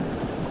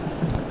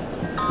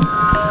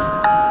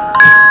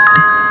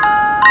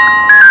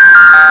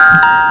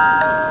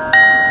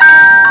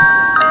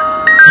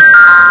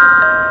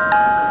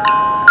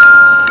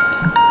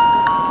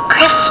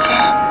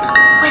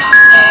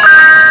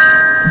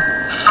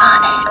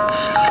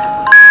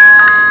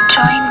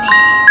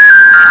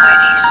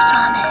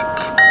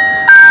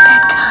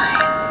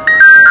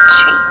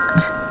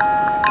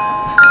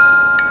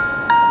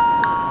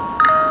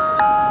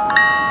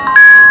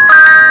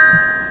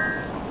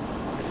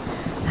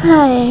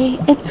Hi,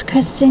 it's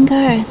Kristen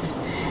Garth,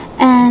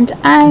 and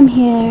I'm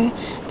here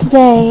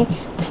today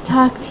to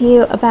talk to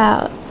you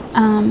about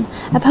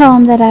a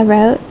poem that I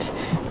wrote,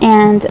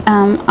 and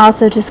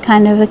also just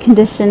kind of a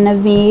condition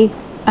of me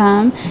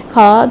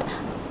called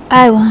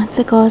I Want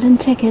the Golden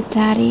Ticket,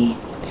 Daddy.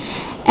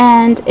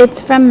 And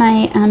it's from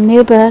my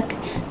new book,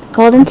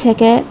 Golden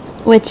Ticket,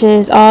 which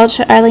is all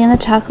Charlie and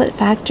the Chocolate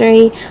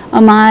Factory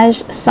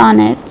homage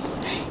sonnets.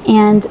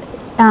 And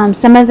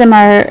some of them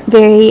are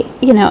very,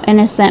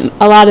 innocent.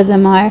 A lot of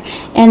them are.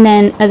 And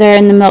then they're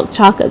in the milk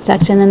chocolate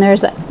section. And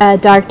there's a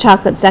dark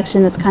chocolate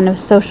section that's kind of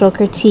social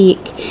critique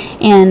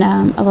and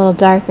a little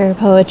darker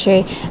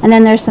poetry. And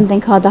then there's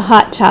something called the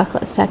hot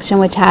chocolate section,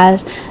 which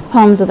has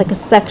poems with like a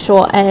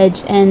sexual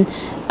edge. And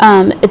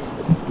it's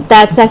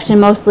that section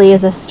mostly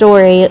is a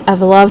story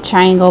of a love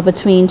triangle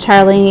between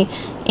Charlie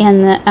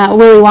and the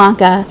Willy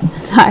Wonka.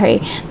 Sorry,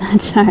 not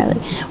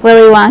Charlie.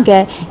 Willy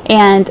Wonka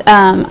and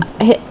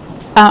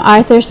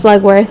Arthur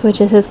Slugworth, which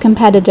is his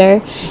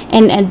competitor,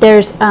 and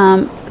there's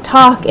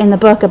talk in the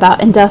book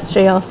about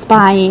industrial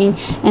spying,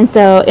 and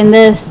so in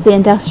this, the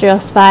industrial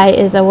spy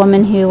is a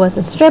woman who was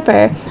a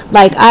stripper,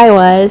 like I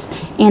was,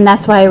 and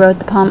that's why I wrote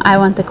the poem I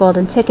Want the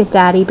Golden Ticket,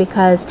 Daddy,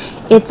 because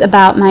it's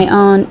about my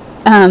own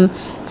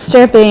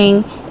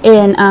stripping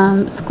in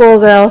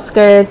schoolgirl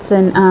skirts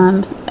and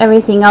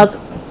everything else,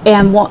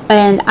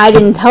 and I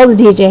didn't tell the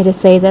DJ to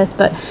say this,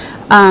 but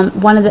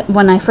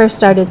when I first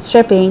started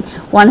stripping,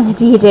 one of the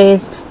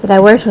DJs that I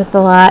worked with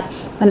a lot,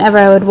 whenever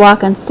I would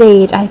walk on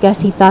stage, I guess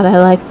he thought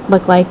I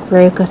looked like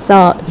Veruca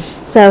Salt.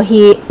 So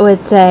he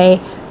would say,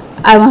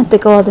 I want the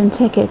golden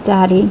ticket,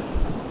 Daddy.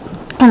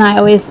 And I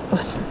always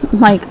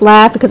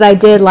laugh because I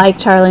did like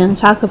Charlie and the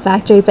Chocolate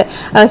Factory, but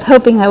I was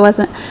hoping I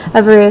wasn't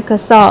a Veruca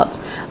Salt.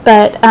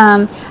 But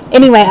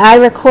anyway, I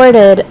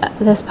recorded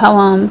this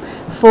poem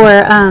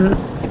for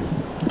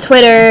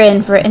Twitter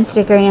and for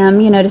Instagram,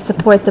 to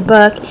support the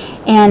book,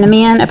 and a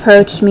man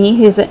approached me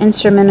who's an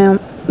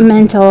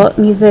instrumental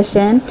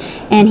musician,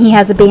 and he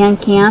has a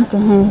band camp,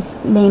 and his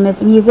name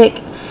is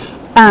Music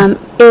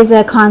is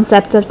a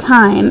Concept of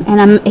Time,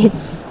 and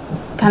it's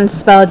kind of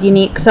spelled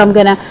unique, so I'm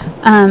gonna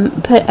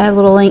put a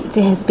little link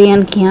to his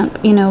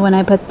Bandcamp, when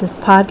I put this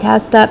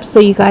podcast up, so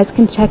you guys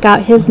can check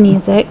out his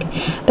music.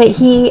 But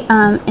he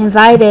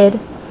invited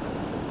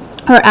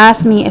or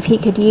asked me if he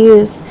could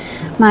use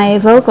my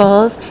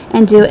vocals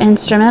and do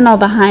instrumental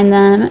behind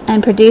them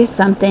and produce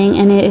something,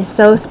 and it is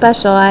so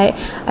special. I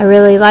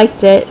really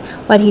liked it,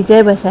 what he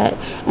did with it,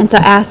 and so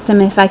I asked him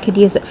if I could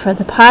use it for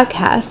the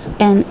podcast,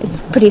 and it's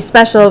pretty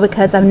special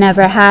because I've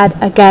never had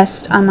a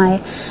guest on my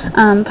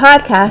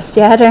podcast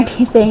yet or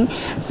anything,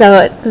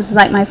 so this is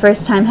like my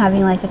first time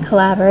having like a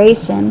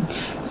collaboration.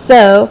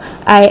 So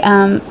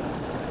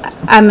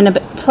I'm going to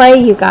play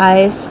you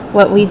guys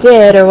what we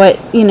did, or what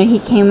he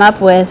came up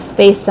with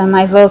based on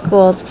my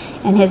vocals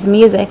and his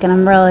music, and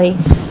I'm really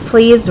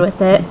pleased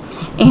with it.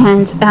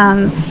 And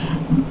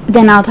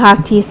then I'll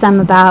talk to you some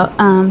about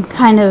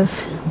kind of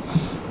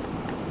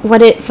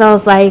what it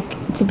feels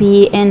like to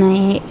be in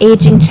a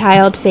aging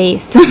child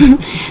face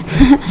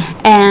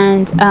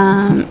and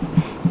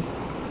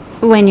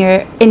when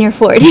you're in your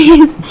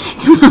 40s.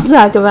 And we'll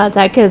talk about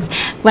that, because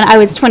when I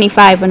was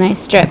 25 when I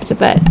stripped,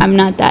 but I'm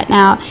not that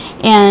now,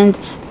 and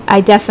I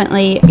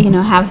definitely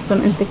have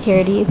some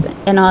insecurities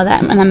and all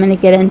that, and I'm going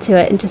to get into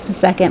it in just a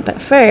second.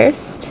 But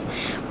first,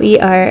 we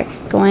are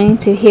going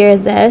to hear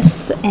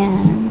this,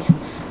 and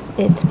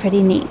it's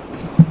pretty neat.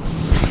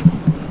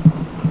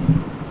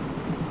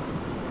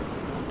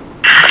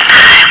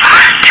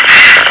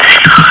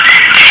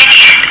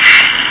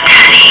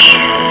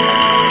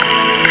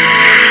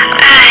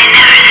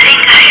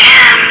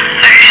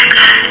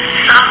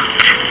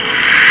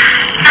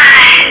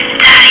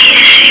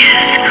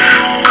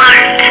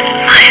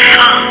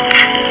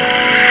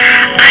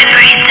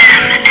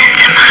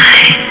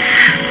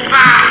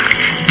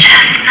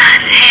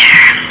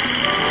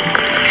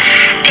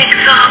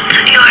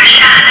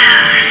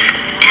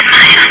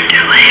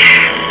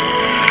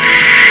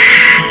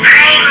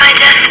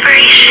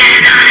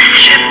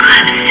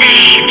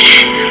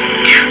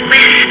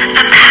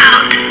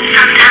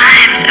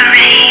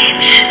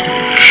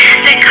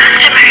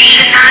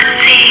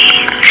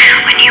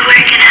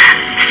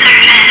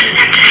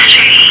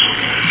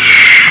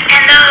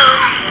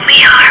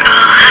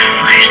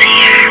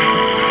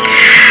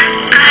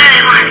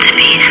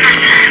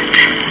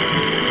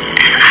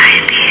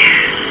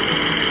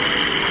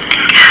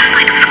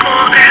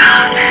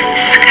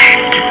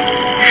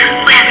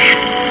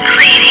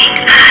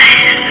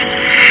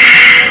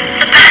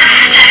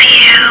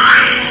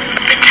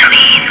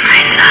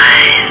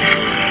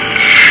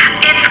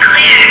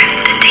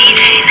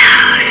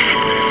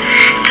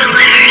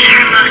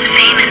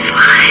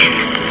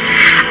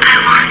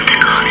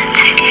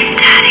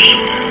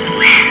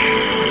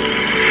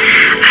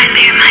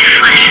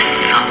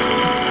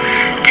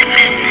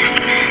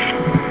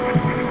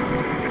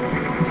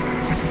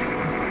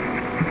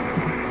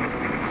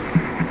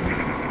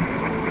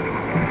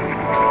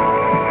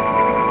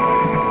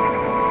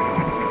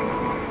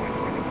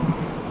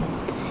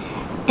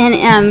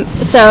 And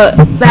So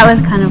that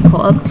was kind of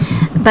cool.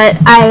 But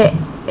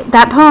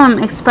that poem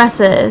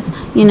expresses,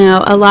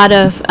 a lot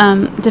of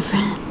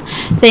different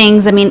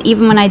things. I mean,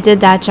 even when I did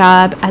that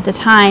job at the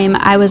time,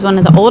 I was one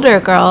of the older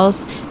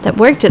girls that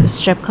worked at the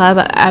strip club.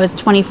 I was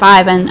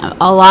 25, and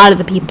a lot of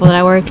the people that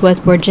I worked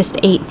with were just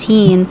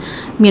 18.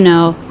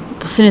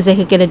 As soon as they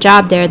could get a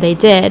job there, they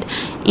did.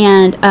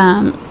 And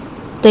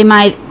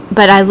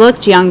but I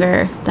looked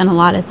younger than a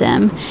lot of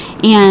them.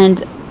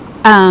 And,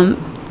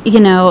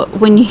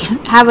 when you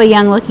have a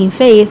young looking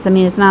face, I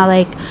mean, it's not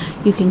like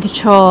you can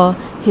control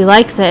who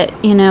likes it,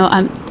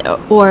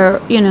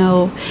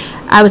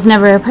 I was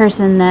never a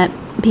person that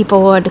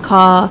people would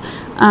call,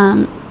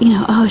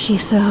 oh,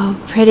 she's so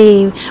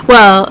pretty.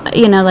 Well,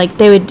 like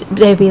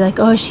they'd be like,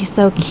 oh, she's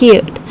so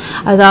cute.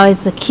 I was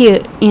always the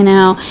cute,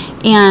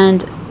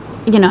 and,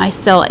 I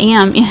still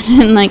am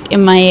in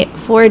my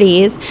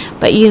 40s,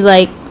 but you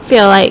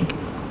feel like,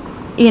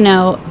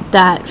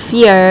 that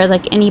fear,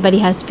 like anybody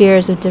has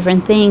fears of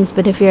different things,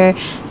 but if your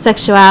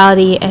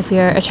sexuality, if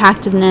your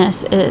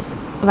attractiveness is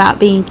about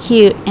being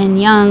cute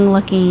and young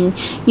looking,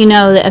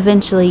 that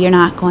eventually you're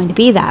not going to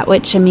be that,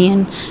 which, I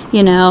mean,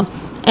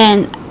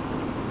 and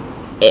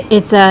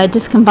it's a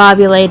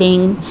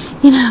discombobulating,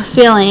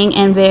 feeling,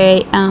 and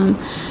very,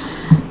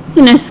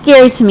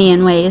 scary to me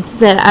in ways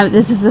that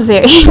this is a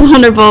very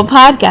vulnerable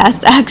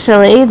podcast,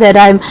 actually, that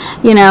I'm,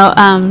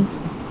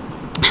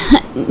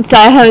 so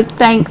I hope,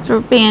 thanks for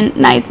being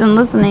nice and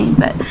listening,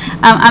 but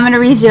I'm going to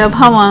read you a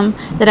poem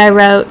that I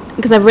wrote,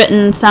 because I've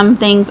written some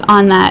things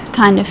on that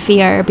kind of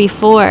fear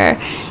before,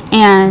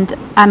 and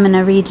I'm going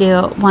to read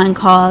you one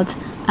called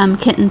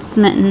Kitten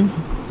Smitten.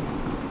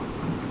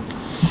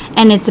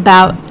 And it's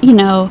about,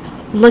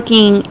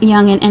 looking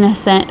young and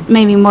innocent,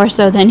 maybe more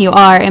so than you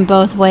are in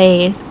both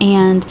ways,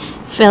 and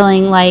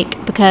feeling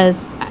like,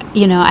 because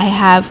I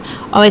have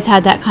always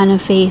had that kind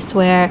of face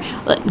where,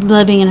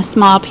 living in a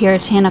small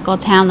puritanical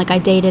town, I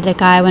dated a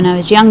guy when I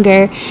was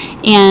younger,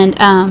 and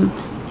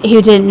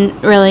who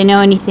didn't really know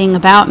anything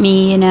about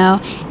me,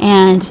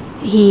 and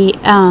he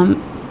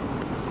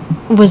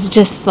was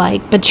just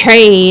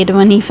betrayed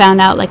when he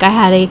found out I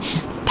had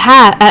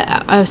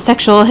a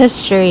sexual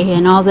history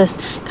and all this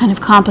kind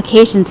of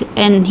complications,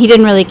 and he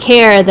didn't really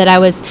care that I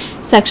was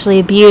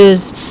sexually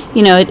abused.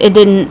 It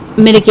didn't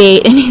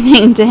mitigate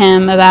anything to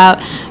him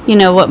about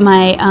what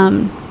my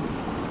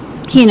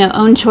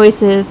own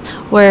choices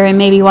were, and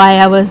maybe why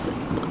I was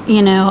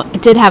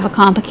did have a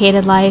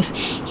complicated life.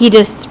 He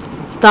just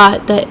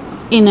thought that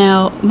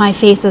my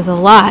face was a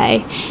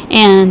lie,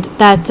 and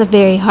that's a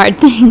very hard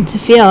thing to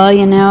feel.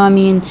 I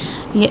mean,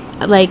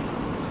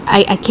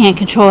 I can't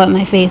control what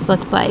my face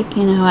looks like,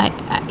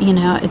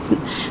 it's,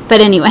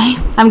 but anyway,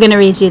 I'm going to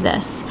read you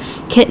this.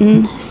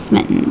 Kitten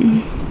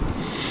Smitten.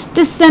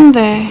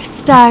 December,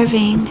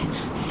 starving,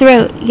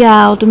 throat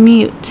yowled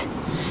mute,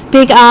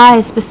 big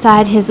eyes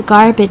beside his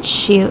garbage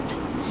chute.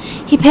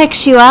 He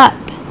picks you up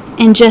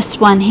in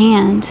just one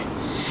hand,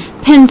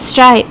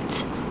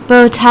 pinstriped,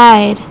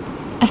 bow-tied,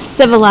 a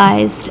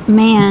civilized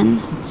man.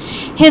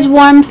 His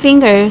warm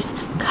fingers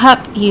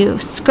cup you,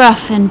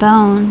 scruff and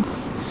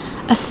bones,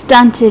 a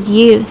stunted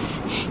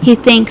youth he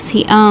thinks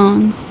he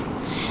owns,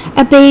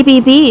 a baby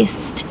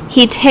beast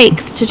he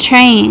takes to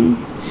train,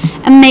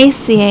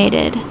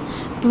 emaciated,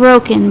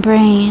 broken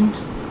brain.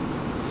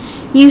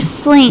 You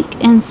slink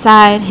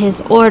inside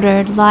his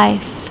ordered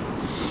life,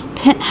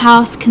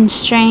 penthouse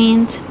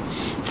constrained,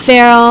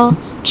 feral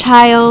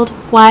child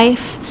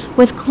wife,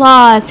 with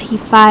claws he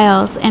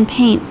files and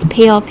paints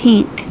pale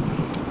pink,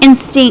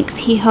 instincts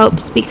he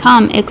hopes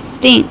become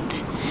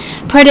extinct.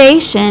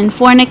 Predation,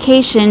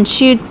 fornication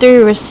chewed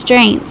through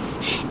restraints,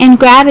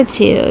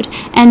 ingratitude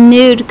and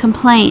nude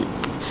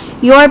complaints.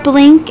 Your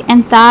blink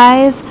and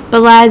thighs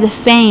belie the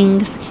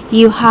fangs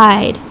you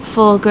hide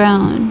full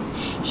grown.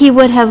 He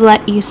would have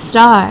let you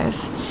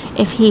starve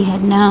if he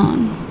had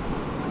known.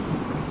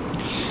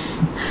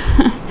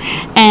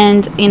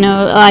 And,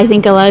 I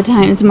think a lot of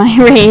times my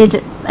rage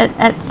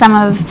at some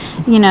of,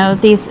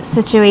 these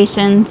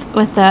situations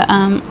with the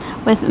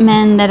with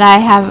men that I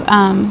have,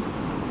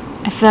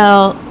 I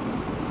feel,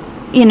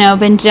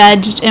 been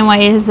judged in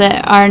ways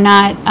that are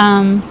not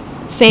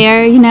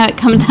fair. It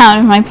comes out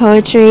in my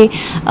poetry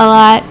a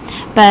lot.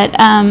 But,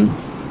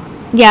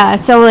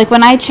 so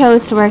when I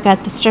chose to work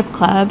at the strip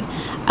club,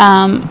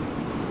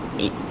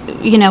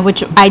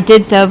 which I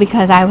did so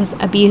because I was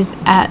abused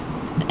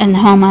in the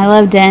home I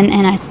lived in,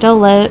 and I still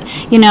lived,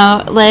 and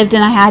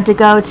I had to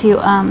go to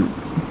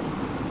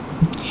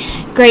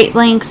great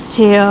lengths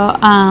to,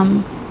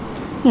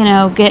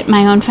 get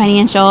my own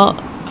financial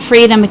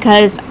freedom,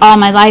 because all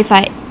my life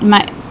I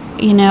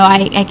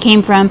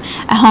came from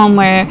a home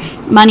where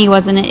money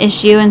wasn't an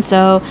issue, and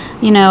so,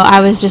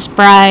 I was just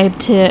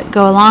bribed to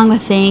go along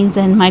with things,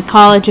 and my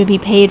college would be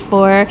paid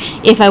for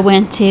if I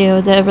went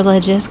to the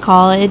religious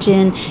college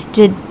and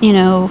did,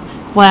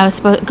 I was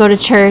supposed to go to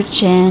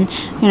church and,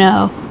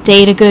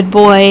 date a good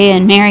boy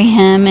and marry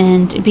him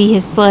and be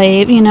his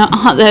slave,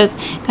 all those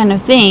kind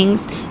of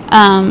things.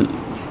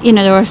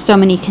 there were so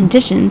many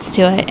conditions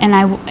to it,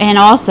 and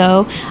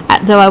also,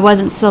 though I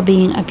wasn't still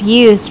being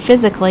abused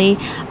physically,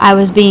 I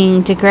was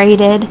being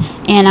degraded,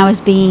 and I was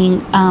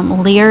being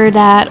leered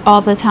at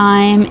all the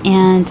time,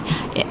 and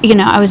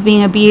I was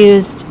being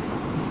abused,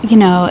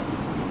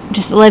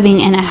 just living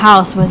in a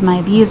house with my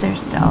abuser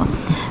still.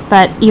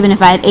 But even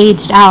if I had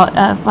aged out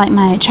of like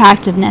my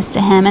attractiveness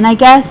to him, and I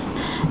guess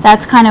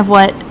that's kind of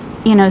what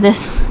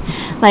this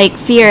like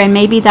fear, and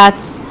maybe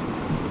that's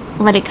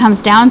what it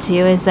comes down to,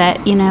 is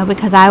that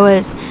because I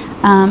was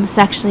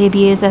sexually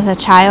abused as a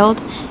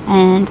child,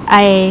 and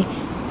I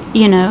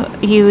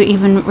you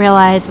even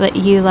realize that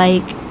you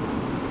like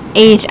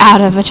age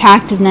out of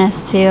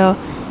attractiveness to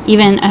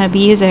even an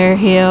abuser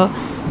who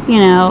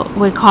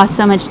would cause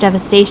so much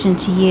devastation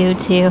to you,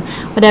 to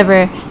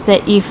whatever,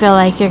 that you feel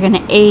like you're going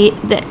to aid,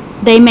 that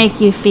they make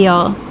you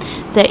feel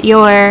that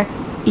your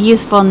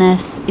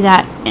youthfulness,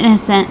 that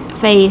innocent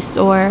face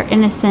or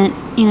innocent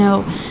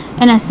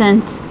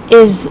innocence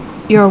is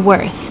your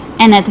worth,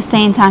 and at the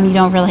same time you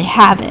don't really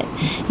have it,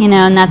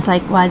 and that's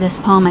like why this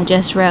poem I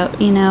just wrote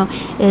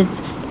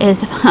is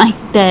like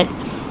that.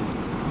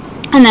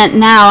 And that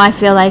now I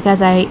feel like,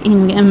 as I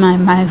in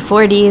my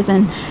 40s,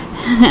 and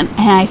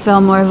I feel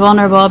more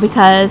vulnerable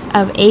because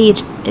of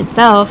age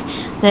itself,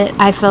 that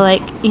I feel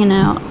like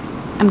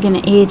I'm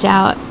going to age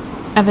out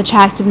of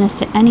attractiveness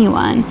to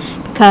anyone,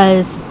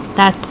 because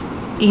that's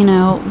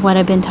what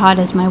I've been taught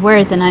is my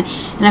worth. And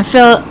I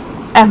feel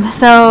I'm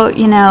so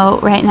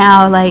right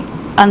now like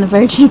on the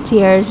verge of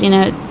tears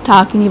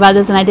talking about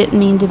this, and I didn't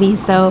mean to be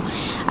so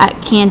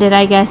candid,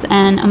 I guess,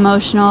 and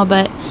emotional,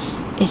 but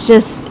it's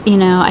just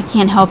I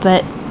can't help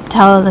but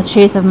tell the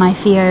truth of my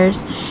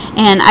fears.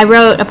 And I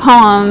wrote a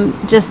poem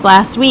just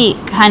last week,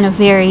 kind of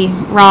very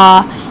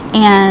raw,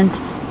 and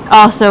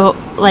also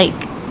like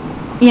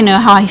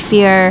how I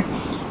fear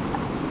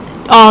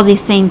all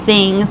these same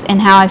things,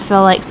 and how I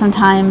feel like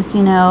sometimes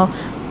though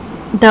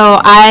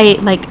I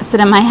like sit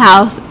in my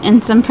house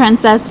in some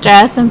princess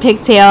dress and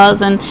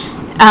pigtails, and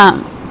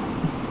am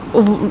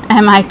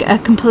I a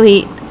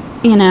complete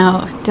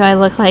do I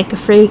look like a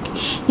freak,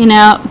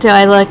 do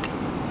I look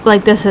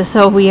like this is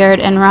so weird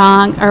and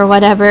wrong or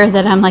whatever,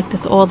 that I'm like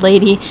this old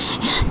lady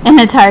in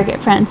a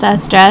Target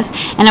princess dress?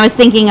 And I was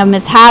thinking of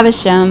Miss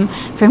Havisham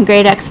from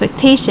Great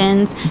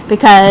Expectations,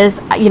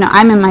 because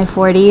I'm in my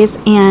 40s,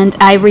 and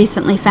I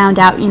recently found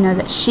out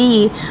that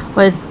she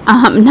was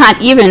not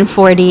even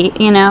 40,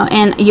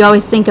 and you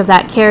always think of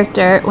that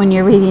character when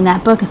you're reading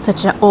that book as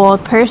such an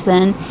old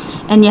person,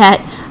 and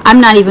yet I'm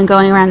not even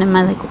going around in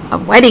my like a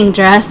wedding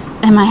dress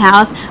in my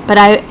house, but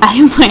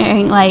I'm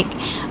wearing like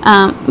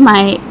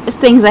my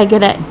things I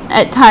get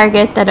at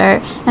Target that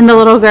are in the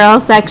little girl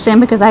section,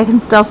 because I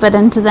can still fit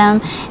into them,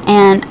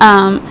 and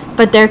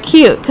but they're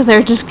cute because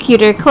they're just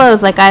cuter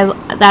clothes. Like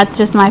that's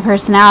just my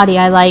personality.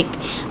 I like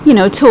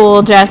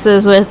tulle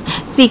dresses with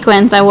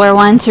sequins. I wore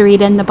one to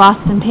read in the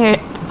Boston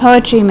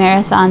Poetry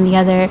Marathon the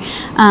other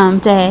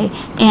day,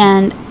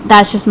 and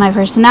that's just my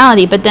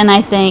personality. But then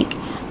I think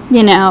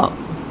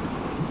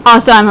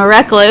also I'm a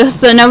recluse,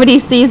 so nobody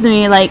sees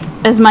me like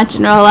as much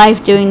in real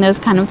life doing those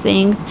kind of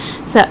things.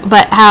 So,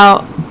 but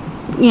how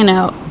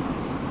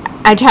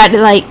I try to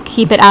like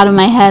keep it out of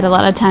my head a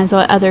lot of times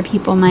what other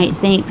people might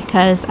think,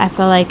 because I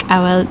feel like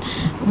I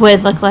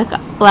would look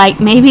like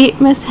maybe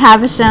Miss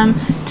Havisham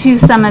to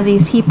some of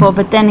these people,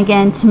 but then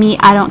again, to me,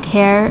 I don't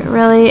care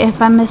really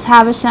if I'm Miss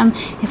Havisham,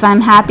 if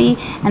I'm happy.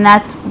 And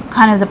that's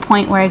kind of the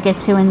point where I get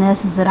to in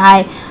this, is that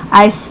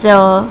I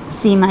still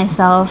see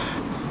myself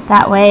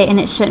that way, and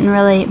it shouldn't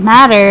really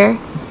matter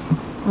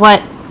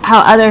how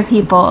other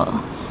people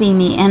see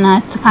me. And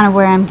that's kind of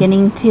where I'm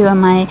getting to in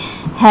my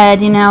head,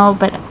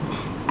 but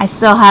I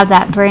still have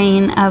that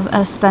brain of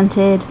a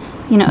stunted,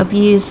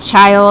 abused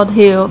child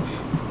who,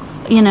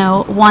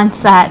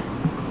 wants that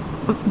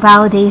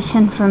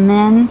validation from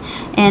men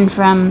and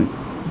from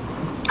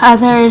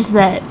others,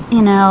 that,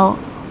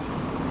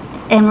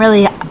 and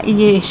really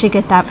you should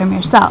get that from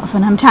yourself.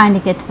 And I'm trying to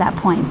get to that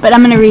point. But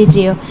I'm going to read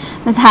you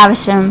Miss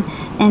Havisham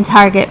in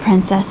Target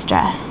princess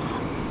dress.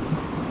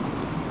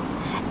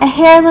 A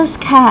hairless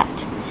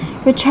cat,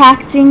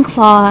 retracting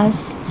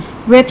claws,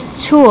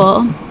 rips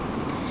tulle.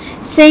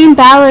 Same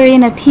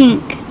ballerina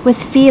pink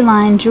with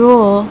feline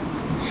drool,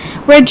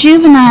 where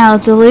juvenile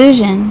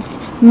delusions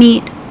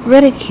meet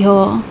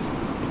ridicule.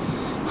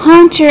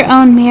 Haunt your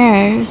own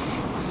mirrors,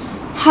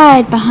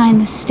 hide behind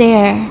the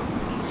stare,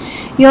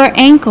 your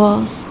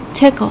ankles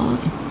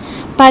tickled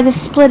by the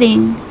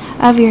splitting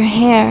of your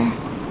hair.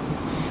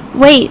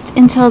 Wait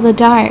until the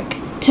dark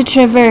to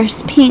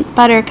traverse pink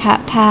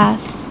buttercup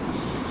paths,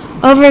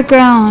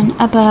 overgrown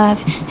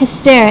above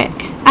hysteric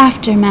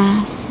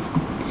aftermaths.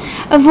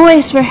 A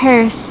voice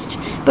rehearsed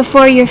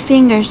before your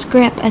fingers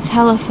grip a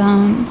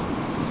telephone.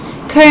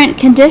 Current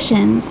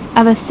conditions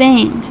of a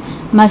thing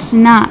must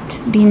not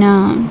be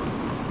known.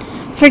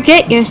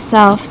 Forget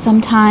yourself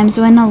sometimes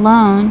when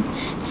alone,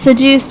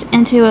 seduced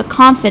into a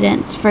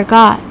confidence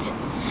forgot,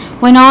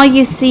 when all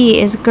you see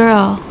is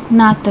girl,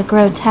 not the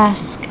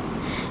grotesque.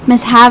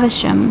 Miss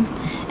Havisham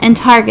in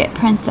Target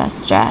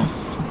princess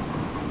dress.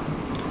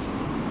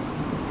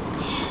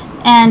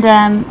 And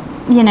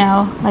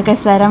like I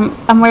said,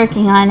 I'm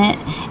working on it.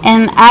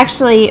 And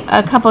actually,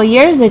 a couple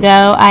years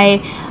ago,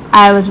 I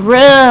was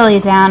really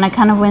down. I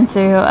kind of went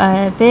through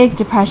a big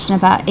depression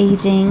about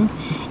aging,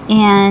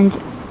 and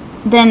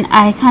then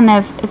I kind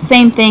of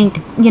same thing.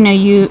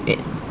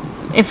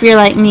 If you're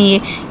like me,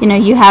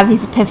 you have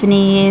these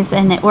epiphanies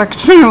and it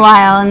works for a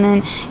while, and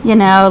then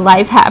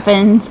life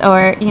happens,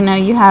 or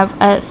you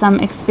have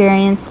some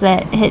experience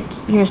that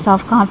hits your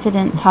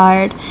self-confidence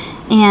hard.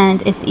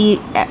 And it's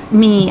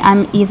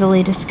I'm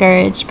easily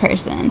discouraged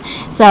person,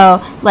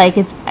 so like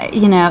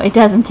it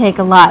doesn't take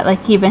a lot.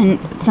 Like even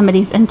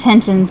somebody's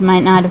intentions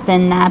might not have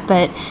been that,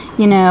 but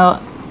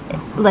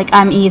like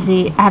I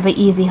have an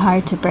easy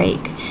heart to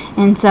break.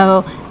 And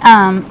so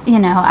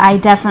I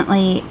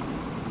definitely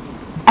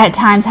at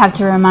times have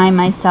to remind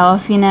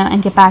myself,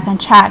 and get back on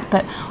track.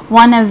 But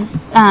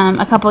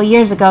a couple of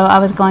years ago, I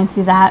was going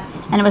through that,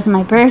 and it was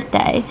my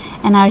birthday,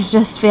 and I was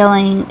just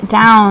feeling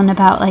down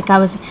about, like, I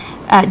was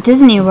at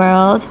Disney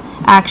World,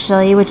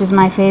 actually, which is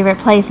my favorite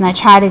place, and I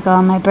try to go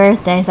on my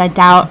birthdays. I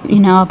doubt,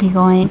 I'll be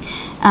going,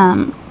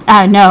 no,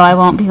 I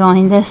won't be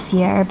going this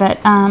year,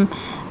 but,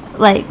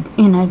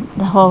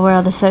 the whole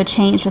world is so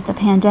changed with the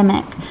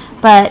pandemic.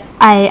 But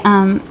I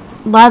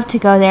love to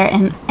go there,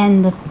 and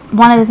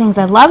one of the things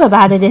I love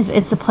about it is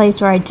it's a place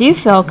where I do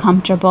feel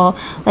comfortable.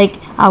 Like,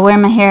 I'll wear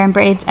my hair in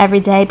braids every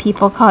day.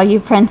 People call you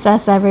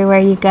princess everywhere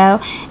you go,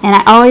 and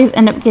I always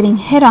end up getting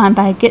hit on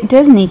by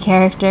Disney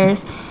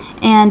characters.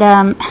 And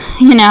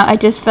I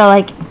just feel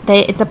like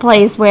it's a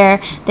place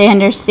where they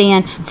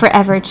understand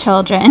forever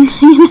children,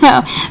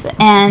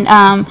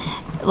 and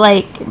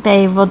like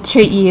they will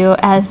treat you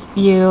as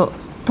you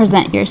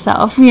present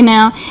yourself,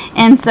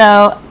 and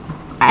so,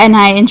 and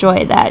I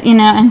enjoy that,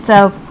 and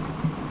so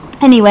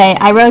anyway,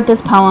 I wrote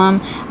this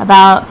poem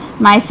about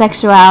my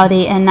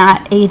sexuality and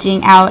not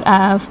aging out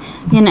of,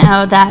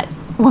 that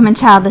woman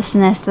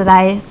childishness that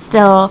I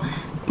still,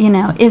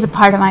 is a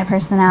part of my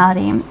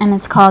personality, and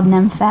it's called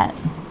Nymphette.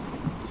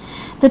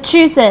 The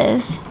truth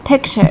is,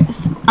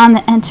 pictures on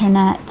the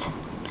internet,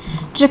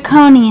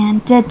 draconian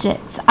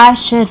digits I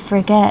should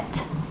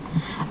forget,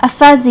 a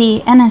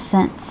fuzzy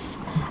innocence,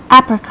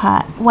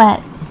 apricot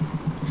wet,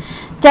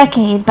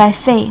 decade by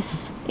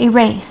face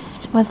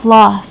erased with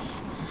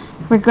loss,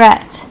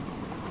 regret,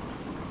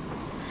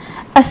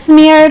 a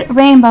smeared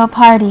rainbow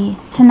party,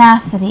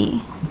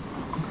 tenacity,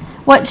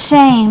 what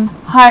shame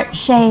heart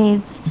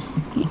shades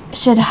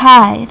should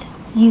hide,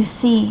 you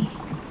see,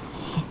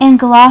 in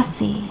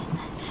glossy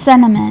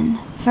cinnamon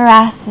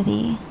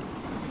veracity,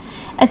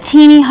 a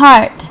teeny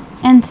heart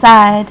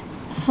inside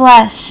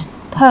flesh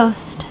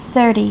post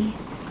 30.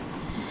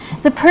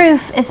 The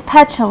proof is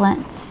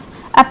petulance,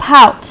 a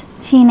pout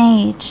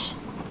teenage,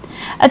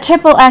 a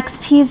triple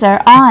X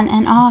teaser on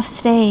and off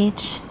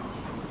stage,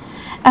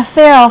 a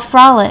feral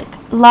frolic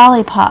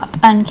lollipop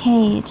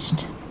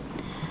uncaged,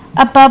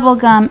 a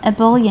bubblegum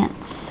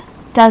ebullience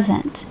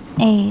doesn't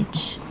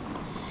age,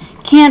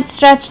 can't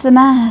stretch the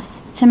math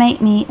to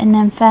make me a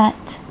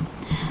nymphette,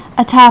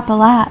 atop a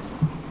lap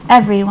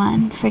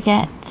everyone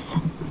forgets.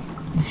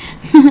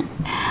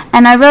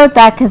 And I wrote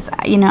that because,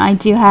 I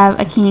do have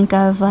a kink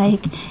of,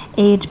 like,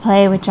 age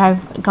play, which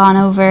I've gone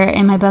over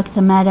in my book,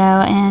 The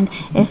Meadow. And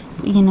if,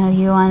 you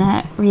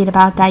want to read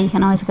about that, you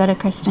can always go to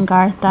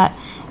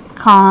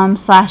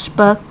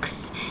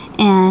KristenGarth.com/books.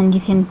 And you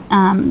can,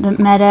 The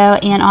Meadow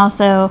and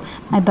also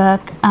my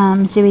book,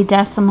 Dewey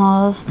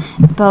Decimals,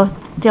 both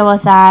deal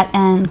with that,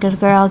 and Good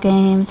Girl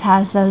Games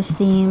has those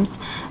themes.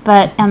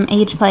 But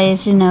age play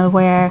is,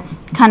 where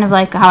kind of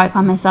like how I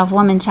call myself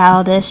woman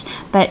childish,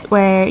 but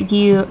where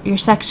your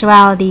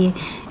sexuality,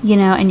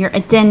 and your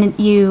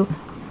identity, you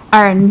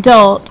are an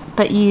adult,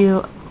 but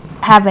you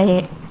have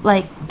a,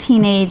 like,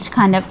 teenage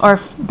kind of, or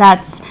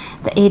that's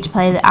the age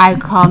play that I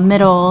call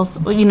middles.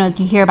 You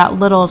hear about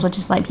littles, which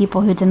is like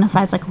people who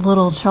identify as like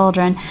little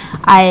children.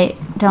 I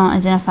don't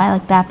identify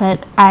like that,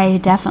 but I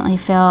definitely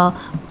feel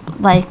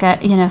like,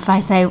 if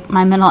I say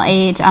my middle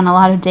age, on a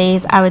lot of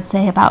days, I would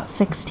say about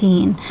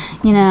 16,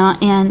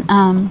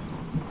 and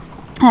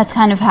that's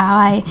kind of how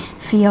I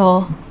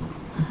feel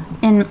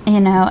and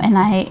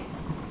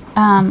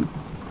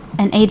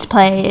an age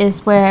play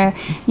is where,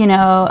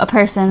 a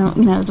person,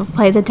 will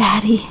play the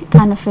daddy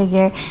kind of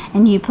figure,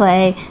 and you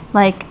play,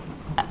 like,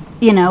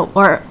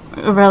 or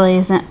it really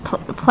isn't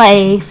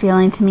play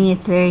feeling to me.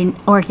 It's very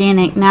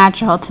organic,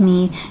 natural to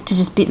me to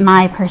just be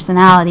my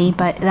personality,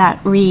 but that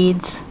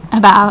reads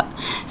about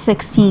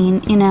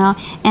 16,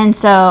 and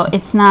so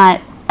it's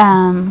not,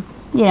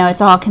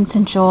 it's all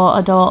consensual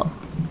adult,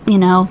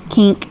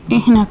 kink,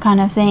 kind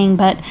of thing,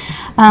 but,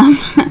 now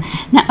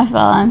I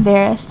feel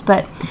embarrassed,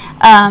 but,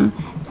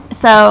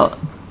 so,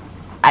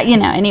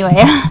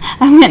 anyway,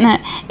 I'm going to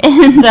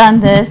end on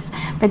this,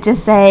 but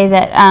just say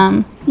that,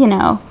 I'm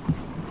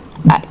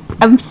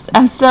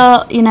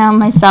still,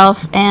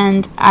 myself,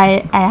 and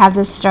I have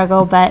this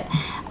struggle, but,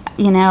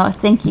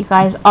 thank you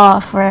guys all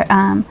for,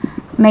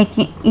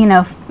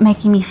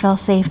 making me feel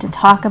safe to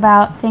talk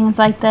about things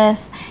like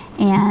this,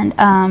 and,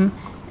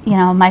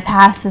 my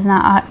past has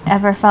not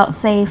ever felt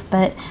safe,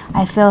 but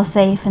I feel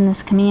safe in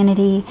this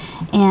community,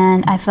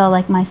 and I feel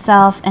like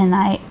myself, and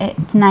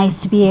it's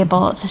nice to be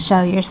able to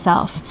show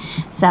yourself.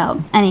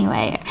 So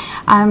anyway,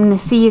 I'm going to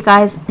see you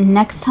guys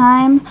next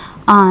time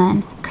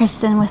on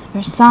Kristen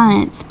Whispers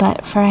Sonnets,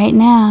 but for right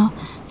now,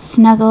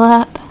 snuggle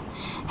up,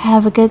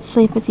 have a good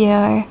sleep with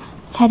your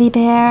teddy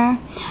bear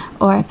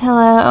or a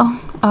pillow,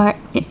 or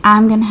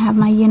I'm going to have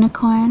my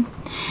unicorn,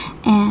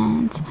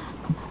 and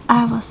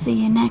I will see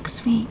you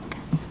next week.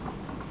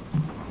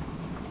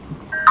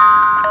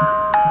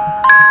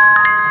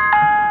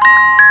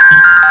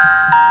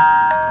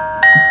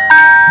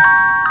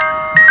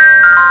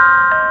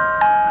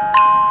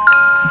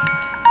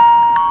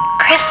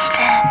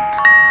 Kristen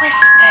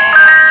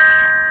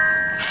Whispers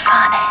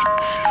Sonnet.